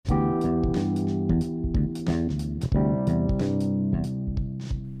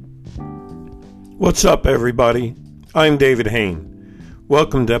What's up, everybody? I'm David Hain.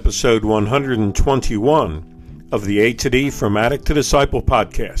 Welcome to episode 121 of the A to D From Addict to Disciple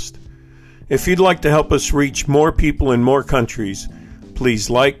podcast. If you'd like to help us reach more people in more countries, please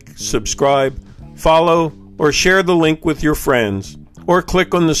like, subscribe, follow, or share the link with your friends, or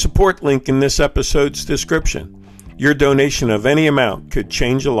click on the support link in this episode's description. Your donation of any amount could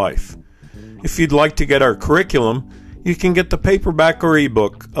change a life. If you'd like to get our curriculum, you can get the paperback or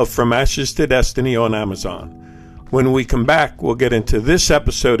ebook of From Ashes to Destiny on Amazon. When we come back, we'll get into this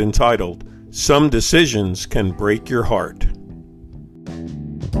episode entitled, Some Decisions Can Break Your Heart.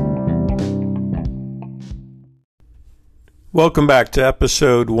 Welcome back to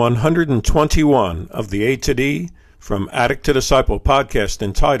episode 121 of the A to D From Addict to Disciple podcast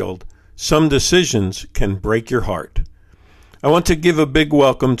entitled, Some Decisions Can Break Your Heart. I want to give a big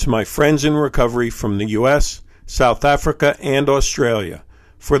welcome to my friends in recovery from the U.S., South Africa, and Australia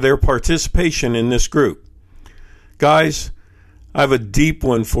for their participation in this group. Guys, I have a deep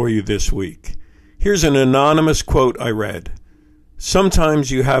one for you this week. Here's an anonymous quote I read. Sometimes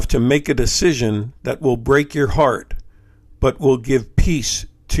you have to make a decision that will break your heart, but will give peace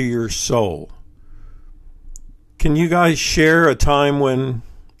to your soul. Can you guys share a time when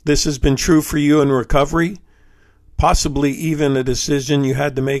this has been true for you in recovery? Possibly even a decision you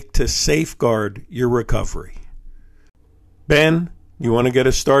had to make to safeguard your recovery. Ben, you want to get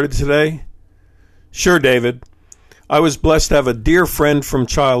us started today? Sure, David. I was blessed to have a dear friend from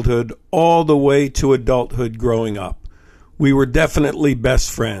childhood all the way to adulthood growing up. We were definitely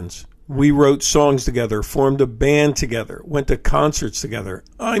best friends. We wrote songs together, formed a band together, went to concerts together.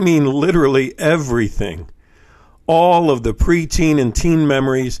 I mean, literally everything. All of the preteen and teen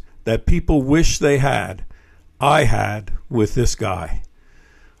memories that people wish they had, I had with this guy.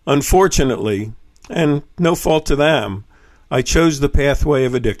 Unfortunately, and no fault to them, I chose the pathway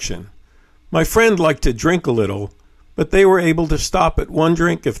of addiction. My friend liked to drink a little, but they were able to stop at one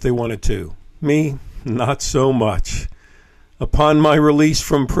drink if they wanted to. Me, not so much. Upon my release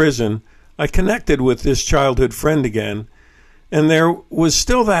from prison, I connected with this childhood friend again, and there was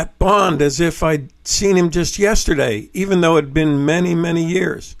still that bond as if I'd seen him just yesterday, even though it had been many, many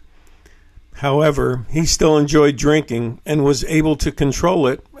years. However, he still enjoyed drinking and was able to control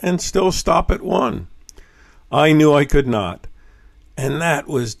it and still stop at one. I knew I could not, and that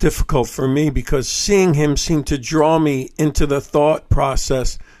was difficult for me because seeing him seemed to draw me into the thought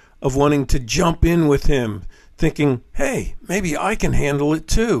process of wanting to jump in with him, thinking, hey, maybe I can handle it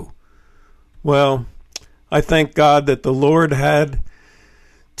too. Well, I thank God that the Lord had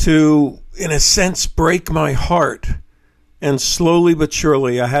to, in a sense, break my heart, and slowly but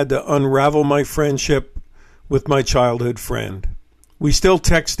surely I had to unravel my friendship with my childhood friend. We still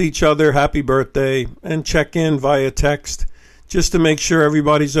text each other happy birthday and check in via text just to make sure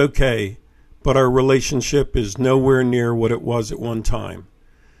everybody's okay, but our relationship is nowhere near what it was at one time.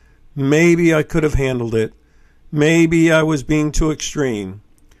 Maybe I could have handled it. Maybe I was being too extreme.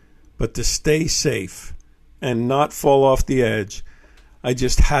 But to stay safe and not fall off the edge, I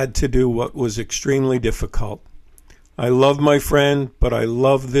just had to do what was extremely difficult. I love my friend, but I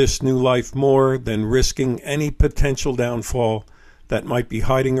love this new life more than risking any potential downfall that might be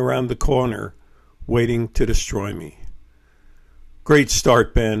hiding around the corner, waiting to destroy me. Great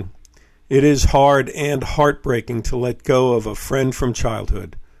start, Ben. It is hard and heartbreaking to let go of a friend from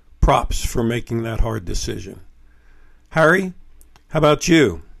childhood. Props for making that hard decision. Harry, how about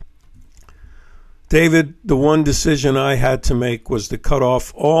you? David, the one decision I had to make was to cut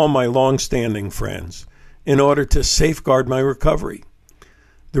off all my long-standing friends in order to safeguard my recovery.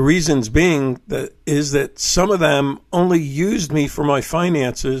 The reasons being is that some of them only used me for my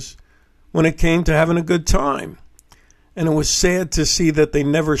finances when it came to having a good time. And it was sad to see that they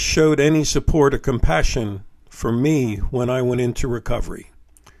never showed any support or compassion for me when I went into recovery.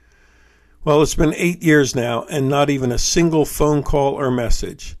 Well, it's been 8 years now and not even a single phone call or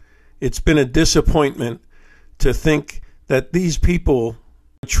message. It's been a disappointment to think that these people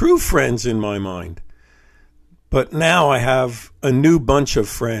are true friends in my mind. But now I have a new bunch of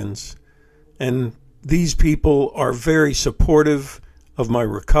friends, and these people are very supportive of my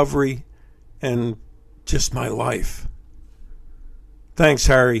recovery and just my life. Thanks,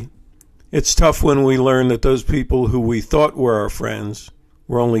 Harry. It's tough when we learn that those people who we thought were our friends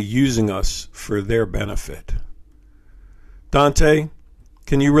were only using us for their benefit. Dante,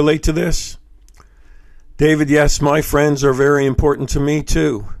 can you relate to this? David, yes, my friends are very important to me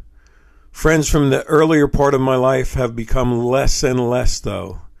too. Friends from the earlier part of my life have become less and less,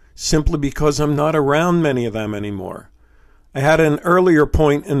 though, simply because I'm not around many of them anymore. I had an earlier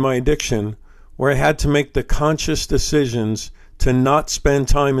point in my addiction where I had to make the conscious decisions to not spend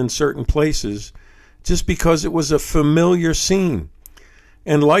time in certain places just because it was a familiar scene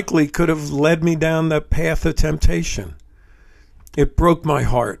and likely could have led me down that path of temptation. It broke my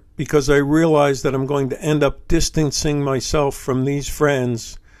heart because I realized that I'm going to end up distancing myself from these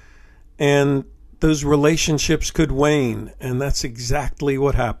friends, and those relationships could wane, and that's exactly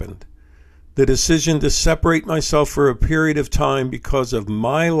what happened. The decision to separate myself for a period of time because of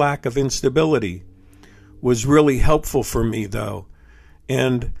my lack of instability was really helpful for me, though,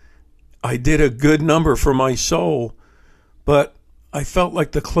 and I did a good number for my soul, but I felt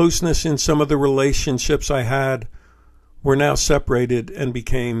like the closeness in some of the relationships I had were now separated and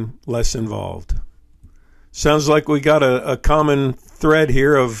became less involved. Sounds like we got a common thread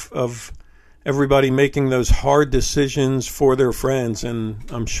here of everybody making those hard decisions for their friends, and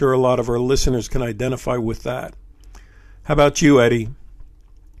I'm sure a lot of our listeners can identify with that. How about you, Eddie?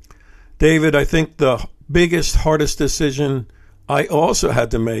 David, I think the biggest, hardest decision I also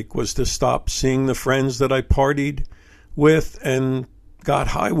had to make was to stop seeing the friends that I partied with and got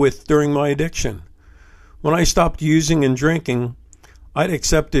high with during my addiction. When I stopped using and drinking, I'd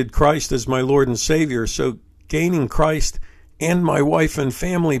accepted Christ as my Lord and Savior, so gaining Christ and my wife and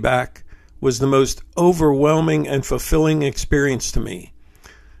family back was the most overwhelming and fulfilling experience to me.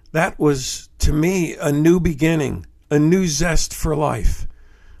 That was, to me, a new beginning, a new zest for life.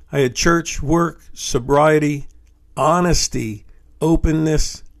 I had church, work, sobriety, honesty,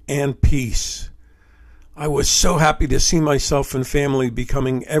 openness, and peace. I was so happy to see myself and family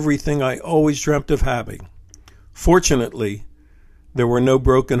becoming everything I always dreamt of having. Fortunately, there were no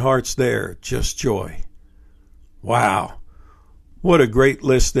broken hearts there, just joy. Wow, what a great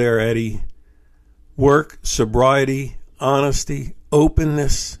list there, Eddie. Work, sobriety, honesty,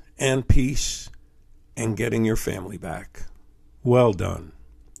 openness, and peace, and getting your family back. Well done.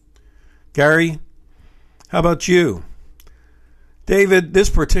 Gary, how about you? David, this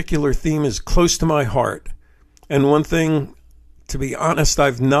particular theme is close to my heart, and one thing, to be honest,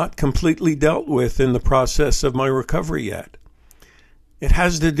 I've not completely dealt with in the process of my recovery yet. It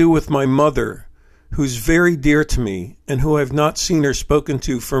has to do with my mother, who's very dear to me and who I've not seen or spoken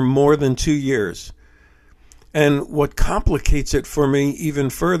to for more than 2 years. And what complicates it for me even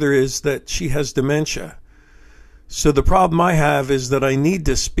further is that she has dementia. So the problem I have is that I need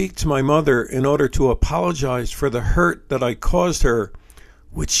to speak to my mother in order to apologize for the hurt that I caused her,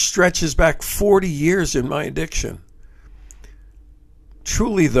 which stretches back 40 years in my addiction.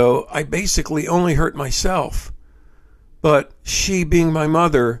 Truly, though, I basically only hurt myself. But she, being my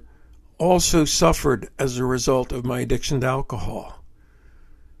mother, also suffered as a result of my addiction to alcohol.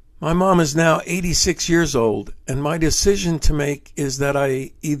 My mom is now 86 years old, and my decision to make is that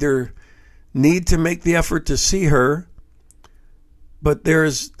I either need to make the effort to see her, but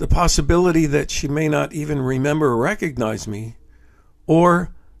there's the possibility that she may not even remember or recognize me,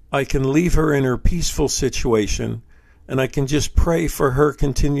 or I can leave her in her peaceful situation and I can just pray for her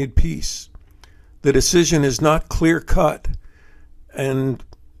continued peace. The decision is not clear-cut, and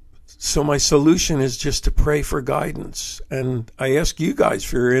so my solution is just to pray for guidance, and I ask you guys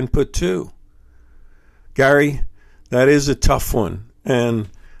for your input too. Gary, that is a tough one, and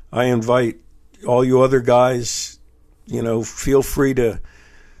I invite all you other guys, feel free to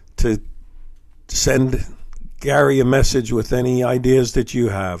send Gary a message with any ideas that you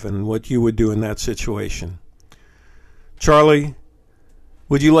have and what you would do in that situation. Charlie,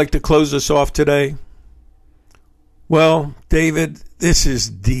 would you like to close us off today? Well, David, this is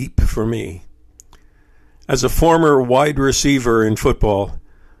deep for me. As a former wide receiver in football,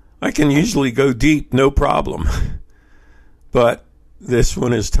 I can usually go deep, no problem. But this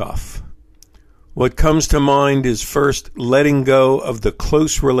one is tough. What comes to mind is first letting go of the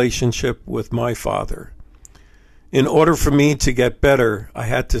close relationship with my father. In order for me to get better, I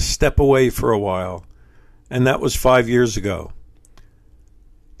had to step away for a while, and that was 5 years ago.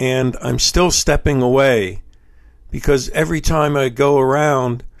 And I'm still stepping away because every time I go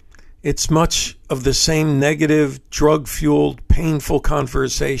around, it's much of the same negative, drug-fueled, painful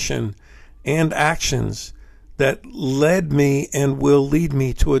conversation and actions that led me and will lead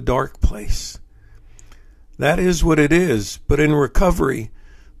me to a dark place. That is what it is, but in recovery,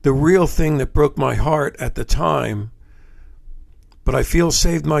 the real thing that broke my heart at the time, but I feel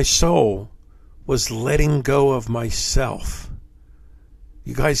saved my soul, was letting go of myself.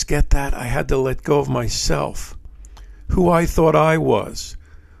 You guys get that? I had to let go of myself, who I thought I was,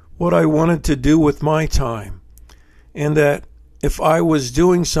 what I wanted to do with my time, and that if I was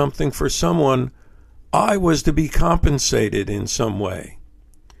doing something for someone, I was to be compensated in some way.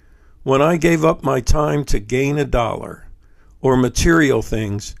 When I gave up my time to gain $1 or material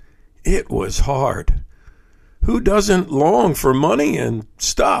things, it was hard. Who doesn't long for money and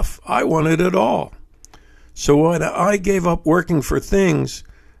stuff? I wanted it all. So when I gave up working for things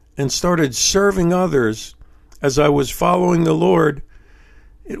and started serving others as I was following the Lord,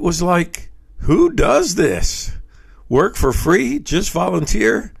 it was like, who does this? Work for free? Just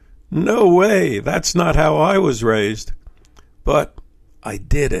volunteer? No way. That's not how I was raised. But I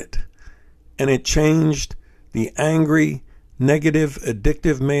did it. And it changed the angry, negative,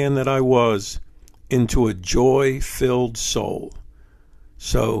 addictive man that I was into a joy-filled soul.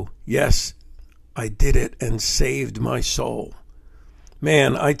 So, yes, I did it and saved my soul.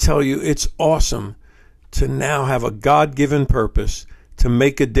 Man, I tell you, it's awesome to now have a God-given purpose to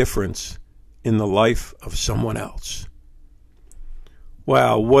make a difference in the life of someone else.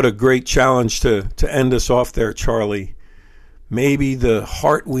 Wow, what a great challenge to end us off there, Charlie. Maybe the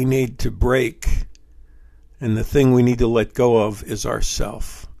heart we need to break and the thing we need to let go of is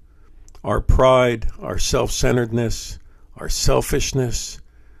ourself. Our pride, our self-centeredness, our selfishness,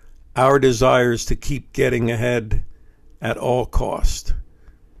 our desires to keep getting ahead at all cost,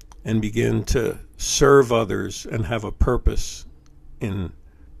 and begin to serve others and have a purpose in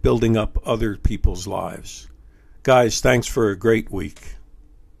building up other people's lives. Guys, thanks for a great week.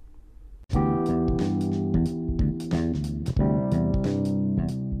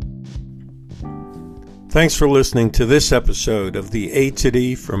 Thanks for listening to this episode of the A to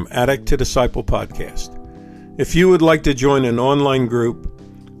D from Addict to Disciple podcast. If you would like to join an online group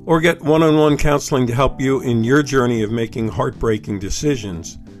or get one-on-one counseling to help you in your journey of making heartbreaking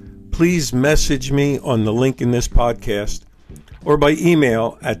decisions, please message me on the link in this podcast or by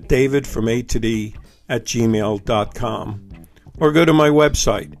email at davidfromatod@gmail.com, or go to my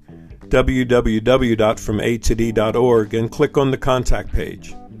website, www.fromatod.org, and click on the contact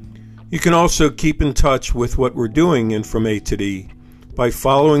page. You can also keep in touch with what we're doing in From A to D by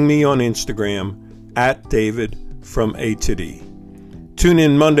following me on Instagram at davidfromatod. Tune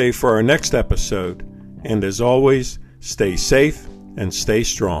in Monday for our next episode, and as always, stay safe and stay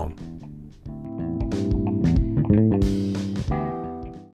strong.